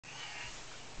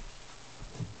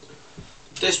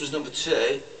This was number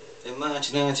 2 in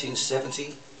March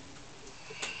 1970.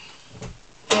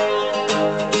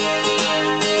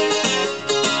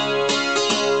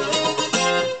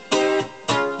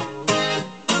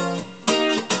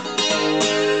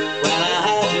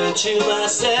 To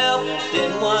myself,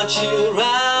 didn't want you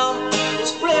around.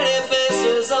 Those pretty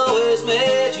faces always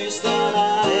made you stand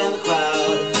out in the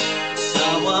crowd.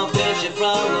 Someone picked you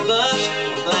from the bunch,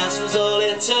 a glance was all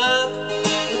it took.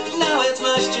 Now it's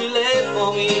much too late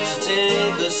for me to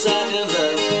take a second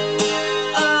look.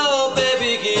 Oh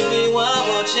baby, give me one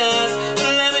more chance,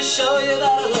 let me show you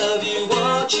that I love you.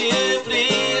 Won't you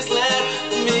please let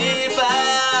me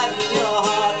back in your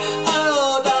heart?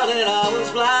 Oh darling, I was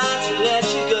blind to let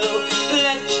you go.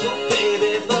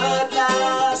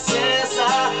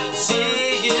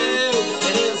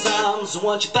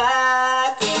 Want you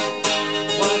back,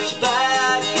 want you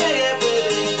back, yeah, yeah,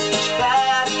 baby, want you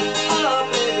back, oh,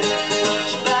 baby, want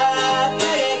you back,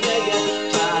 yeah, yeah,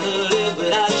 yeah, trying to live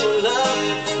without your love,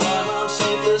 one long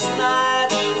sleepless night.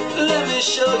 Let me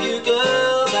show you,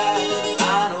 girl, that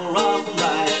I know wrong from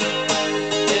right.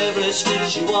 Every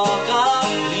street you walk on,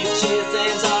 leave tear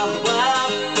stains on the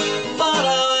ground,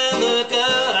 following the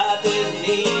girl I didn't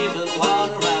even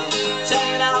want around. Tell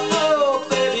you now, oh,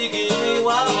 baby, give me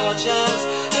one more chance.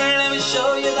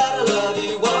 Show you that I love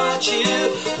you. Won't you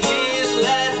please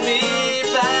let me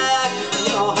back in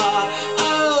your heart?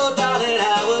 Oh darling,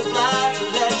 I was blind to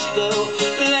let you go,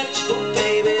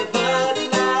 baby. But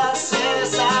now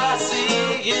since I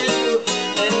see you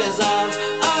in his arms,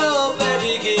 oh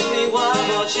baby, give me one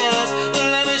more chance.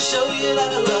 Let me show you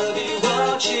that I love you.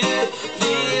 Won't you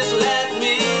please let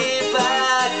me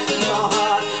back in your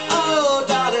heart? Oh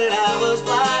darling, I was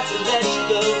blind to let you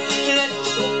go, baby.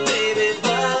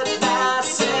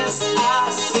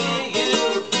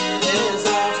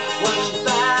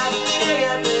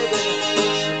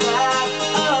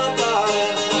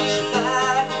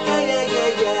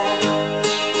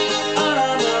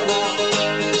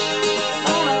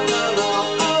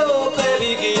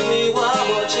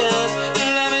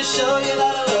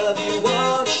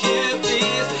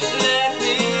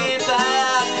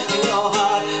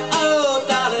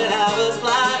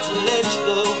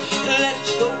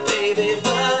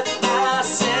 But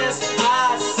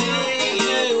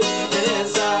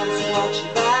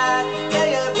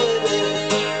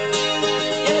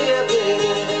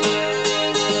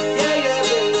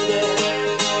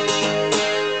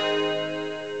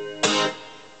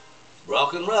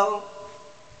rock and roll.